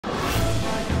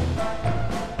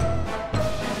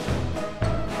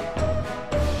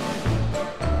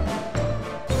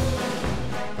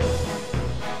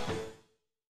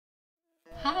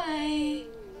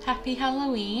Happy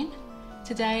Halloween!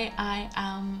 Today I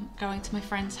am going to my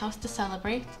friend's house to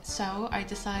celebrate, so I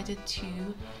decided to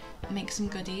make some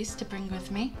goodies to bring with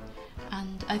me,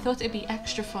 and I thought it'd be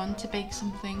extra fun to bake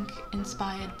something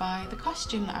inspired by the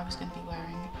costume that I was going to be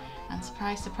wearing, and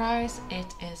surprise surprise,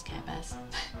 it is Care Bears.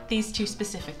 These two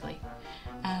specifically.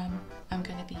 I'm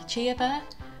going to be Chia Bear,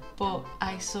 but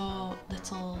I saw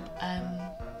little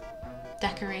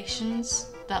decorations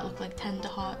that look like Tender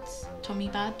Heart's tummy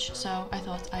badge, so I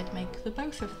thought I'd make the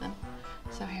both of them.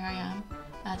 So here I am,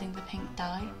 adding the pink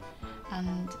dye,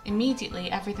 and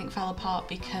immediately everything fell apart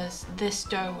because this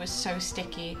dough was so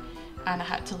sticky and I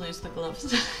had to lose the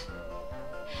gloves.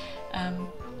 I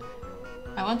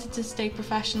wanted to stay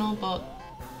professional, but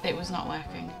it was not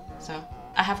working, so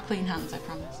I have clean hands, I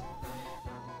promise.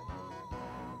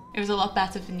 It was a lot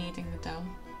better for kneading the dough.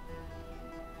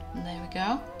 And there we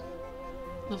go.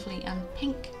 Lovely and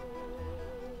pink.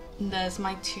 And there's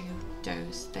my two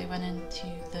doughs. They went into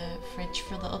the fridge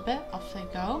for a little bit, off they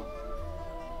go.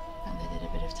 And they did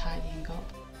a bit of tidying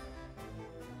up.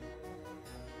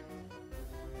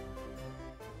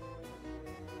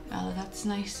 Now that's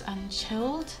nice and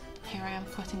chilled. Here I am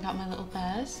cutting out my little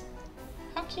bears.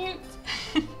 How cute!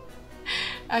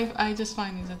 I just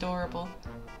find these adorable.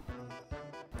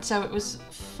 So it was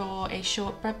for a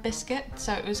shortbread biscuit,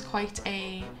 so it was quite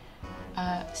a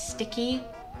sticky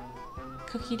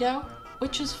cookie dough,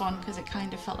 which was fun because it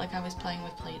kind of felt like I was playing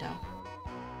with Play-Doh.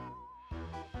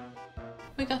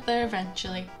 We got there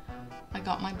eventually. I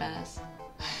got my bears.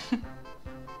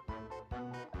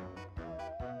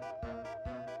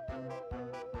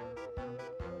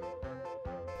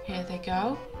 Here they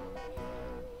go.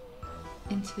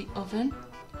 Into the oven.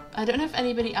 I don't know if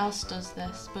anybody else does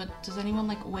this, but does anyone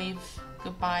like wave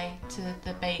goodbye to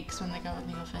the bakes when they go in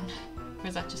the oven? Or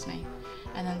is that just me?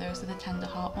 And then those are the Tender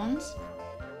Heart ones.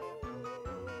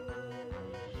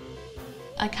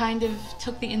 I kind of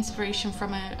took the inspiration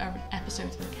from an episode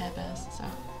of the Care Bears, so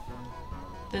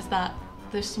there's that.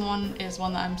 This one is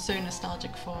one that I'm so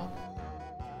nostalgic for.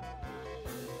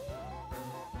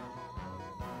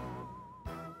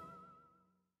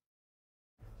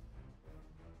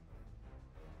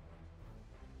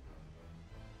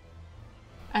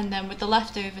 And then with the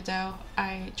leftover dough,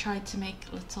 I tried to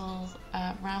make little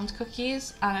round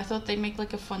cookies, and I thought they'd make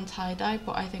like a fun tie-dye,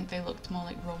 but I think they looked more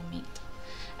like raw meat.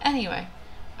 Anyway,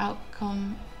 out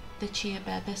come the Chia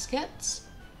Bear biscuits,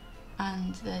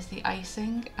 and there's the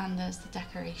icing and there's the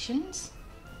decorations.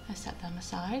 I set them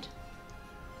aside.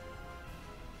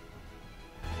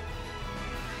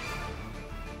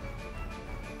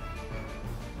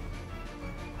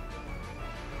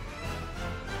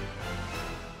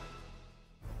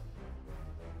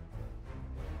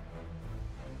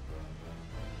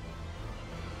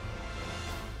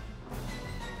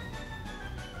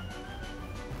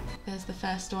 There's the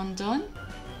first one done.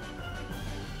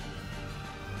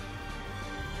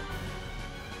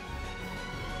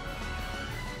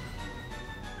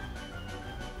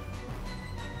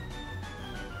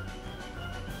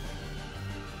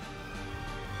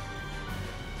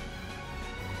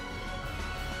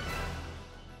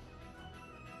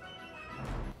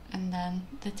 And then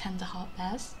the Tender Heart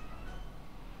bears.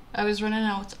 I was running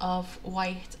out of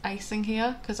white icing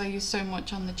here because I used so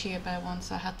much on the Chia Bear one,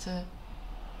 so I had to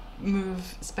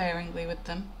move sparingly with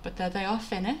them, but there they are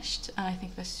finished, and I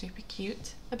think they're super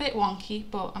cute. A bit wonky,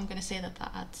 but I'm going to say that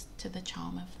that adds to the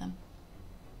charm of them.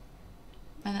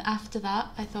 And then after that,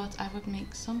 I thought I would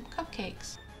make some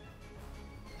cupcakes.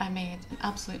 I made an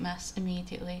absolute mess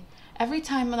immediately. Every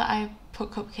time that I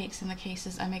put cupcakes in the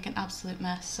cases, I make an absolute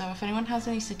mess, so if anyone has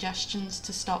any suggestions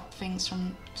to stop things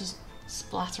from just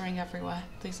splattering everywhere,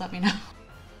 please let me know.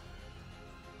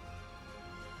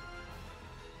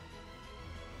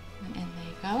 And in there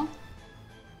you go.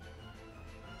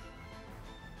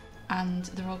 And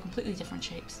they're all completely different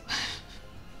shapes.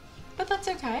 But that's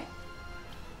okay.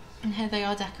 And here they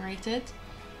are decorated.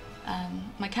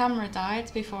 My camera died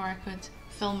before I could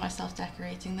film myself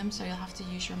decorating them, so you'll have to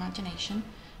use your imagination.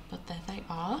 But there they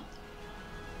are.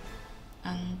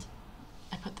 And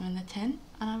I put them in the tin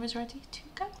and I was ready to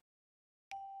go.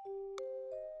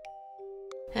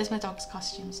 Here's my dog's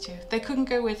costumes too. They couldn't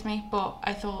go with me, but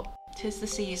I thought 'tis the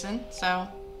season, so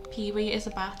Pee-wee is a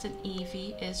bat and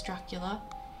Evie is Dracula.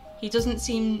 He doesn't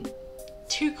seem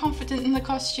too confident in the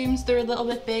costumes. They're a little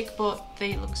bit big, but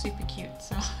they look super cute,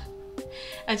 so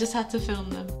I just had to film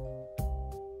them.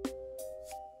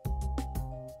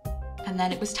 And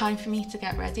then it was time for me to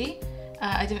get ready.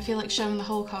 I didn't feel like showing the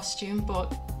whole costume,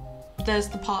 but there's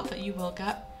the part that you will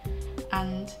get.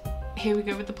 And here we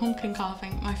go with the pumpkin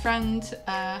carving. My friend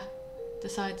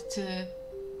decided to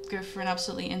go for an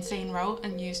absolutely insane route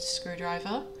and used a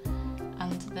screwdriver.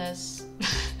 And there's,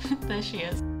 there she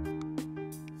is.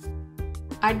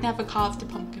 I'd never carved a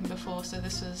pumpkin before, so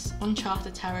this was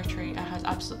uncharted territory. I had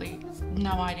absolutely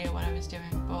no idea what I was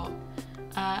doing, but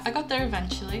I got there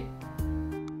eventually.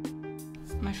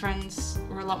 My friends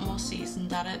were a lot more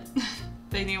seasoned at it.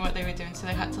 They knew what they were doing, so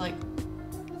they had to like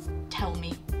tell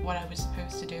me what I was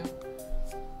supposed to do.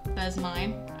 There's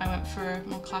mine. I went for a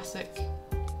more classic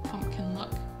pumpkin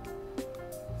look.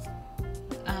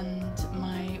 And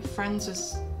my friend's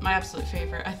was my absolute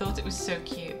favourite. I thought it was so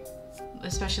cute,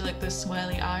 especially like the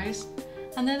swirly eyes.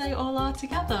 And there they all are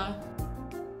together.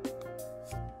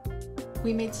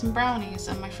 We made some brownies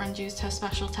and my friend used her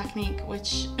special technique,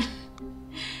 which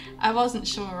I wasn't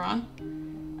sure on,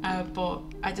 but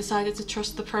I decided to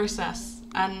trust the process,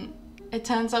 and it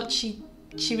turns out she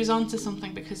was onto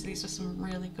something because these were some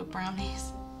really good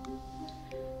brownies.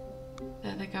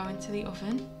 There they go into the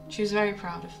oven. She was very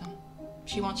proud of them.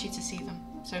 She wants you to see them,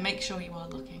 so make sure you are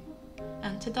looking.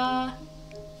 And ta-da!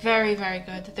 Very, very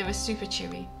good. They were super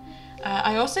chewy.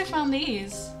 I also found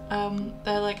these.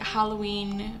 They're like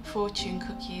Halloween fortune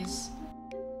cookies.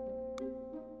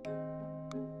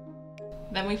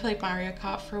 Then we played Mario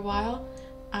Kart for a while,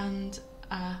 and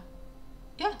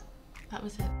yeah, that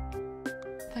was it.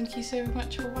 Thank you so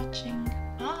much for watching.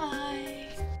 Bye!